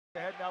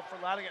Ahead now for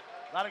Ladigan.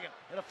 Ladigan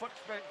in a foot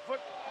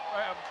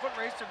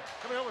race and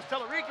coming home with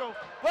Tellerico.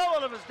 Well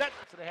out of his net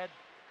to the head.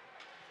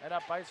 And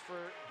up ice for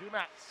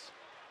Dumas.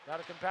 Now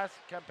to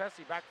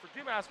Campesi. Back for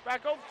Dumas.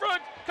 Back out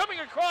front. Coming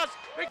across.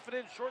 Big fit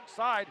in short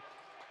side.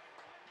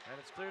 And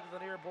it's cleared to the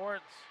near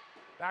boards.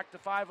 Back to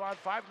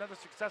 5-on-5. Another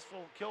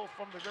successful kill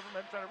from the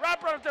Rivermen. Trying to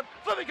wrap around him.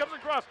 Flipping comes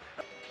across.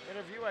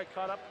 Interview I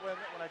caught up when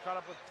I caught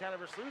up with Tanner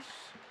Versluis.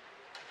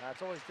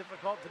 It's always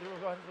difficult to do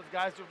with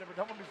guys who have never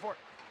done one before.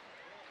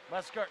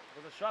 Lescart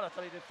with a shot. I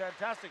thought he did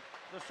fantastic.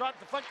 The shot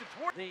deflected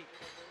toward the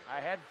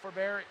ahead for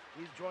Barry.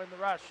 He's joined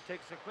the rush.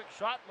 Takes a quick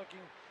shot,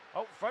 looking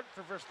out front for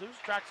Versluis.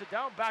 Tracks it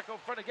down. Back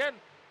out front again.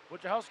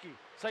 Wojciechowski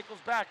cycles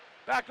back.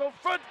 Back out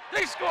front.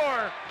 They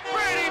score.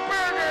 Brady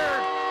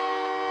Berger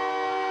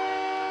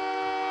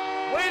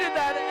waited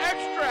that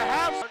extra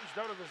half. Plunged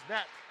out of his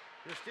net.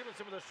 Here's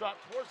Stevenson with a shot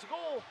towards the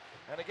goal.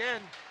 And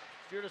again,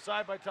 steered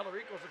aside by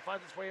Tellerico as it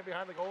finds its way in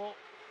behind the goal.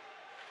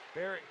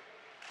 Barry.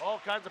 All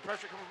kinds of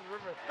pressure coming from the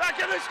Rivermen. Back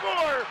in, they score!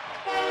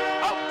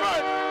 Up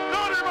front,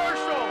 Connor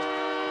Marshall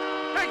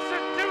makes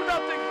it 2-0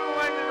 for the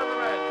Langley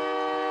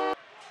Rivermen.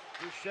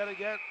 Bouchette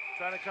again,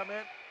 trying to come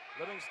in.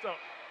 Livingstone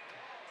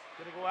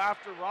gonna go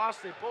after Ross.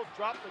 They both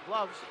dropped the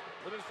gloves.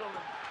 Livingstone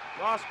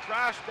and Ross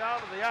crashed down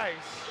to the ice.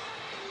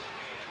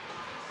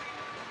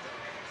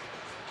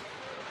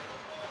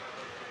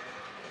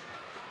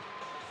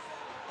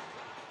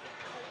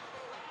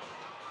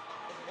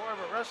 More of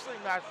a wrestling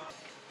match.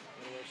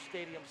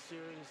 Stadium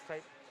series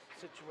type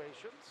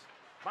situations.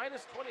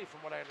 -20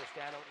 from what I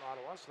understand out in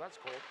Ottawa, so that's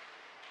cold.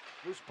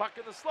 Loose puck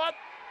in the slot.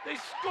 They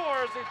score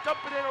as they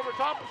dump it in over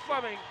top of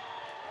Fleming.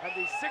 And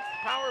the 6th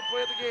power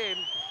play of the game.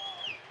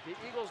 The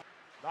Eagles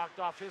knocked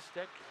off his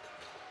stick.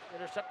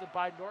 Intercepted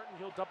by Norton.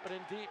 He'll dump it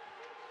in deep.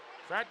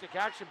 Frantic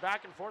action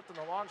back and forth in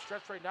the long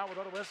stretch right now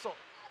without a whistle.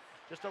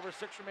 Just over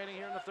 6 remaining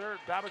here in the third.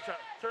 Babichuk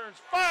turns,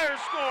 fires,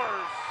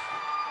 scores!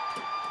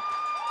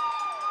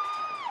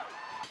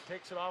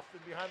 Takes it off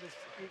and behind this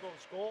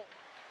Eagles goal.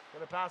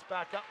 Gonna pass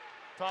back up.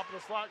 Top of the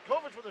slot.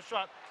 Kovac with a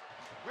shot.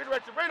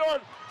 Redirected right on.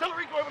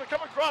 Tellerico able to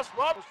come across.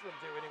 Most of them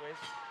do anyways.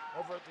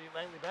 Over at the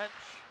Langley bench.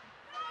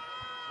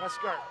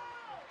 Lescart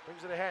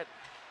brings it ahead.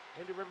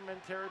 Into Rivermen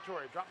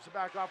territory. Drops it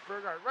back off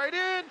Burgard. Right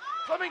in.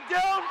 Fleming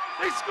down.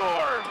 They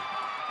score.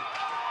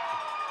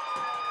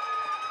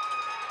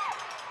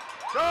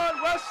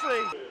 John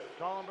Wesley.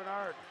 Colin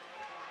Bernard.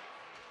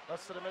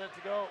 Less than a minute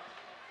to go.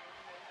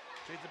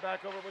 Feeds it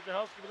back over with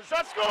Wojciechowski with a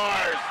shot,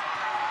 scores!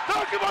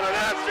 Talk about an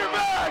answer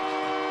back!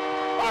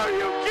 Are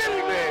you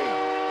kidding me?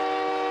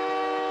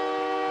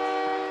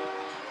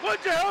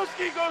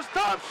 Wojciechowski goes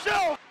top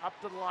shelf! Up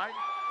to the line,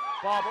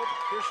 bobbled.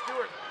 Here's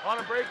Stewart on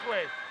a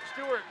breakaway.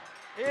 Stewart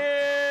in,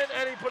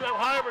 and he put it up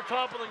high over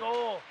top of the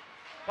goal.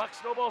 Puck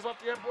snowballs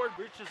off the end board,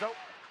 reaches out,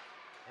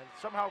 and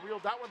somehow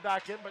reeled that one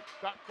back in, but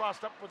got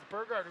crossed up with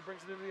Burgard, who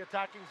brings it into the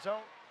attacking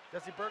zone.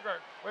 Jesse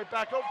Burgard right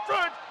back out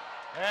front,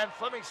 and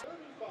Fleming.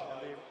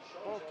 And they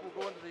both will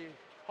go into the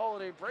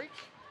holiday break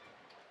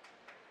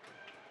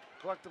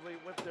collectively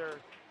with their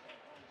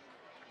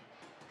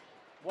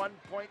 1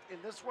 point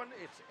in this one.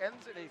 It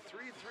ends in a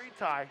 3-3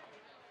 tie.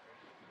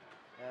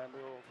 And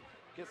we'll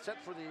get set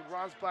for the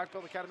Ron's Black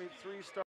Belt Academy 3-star.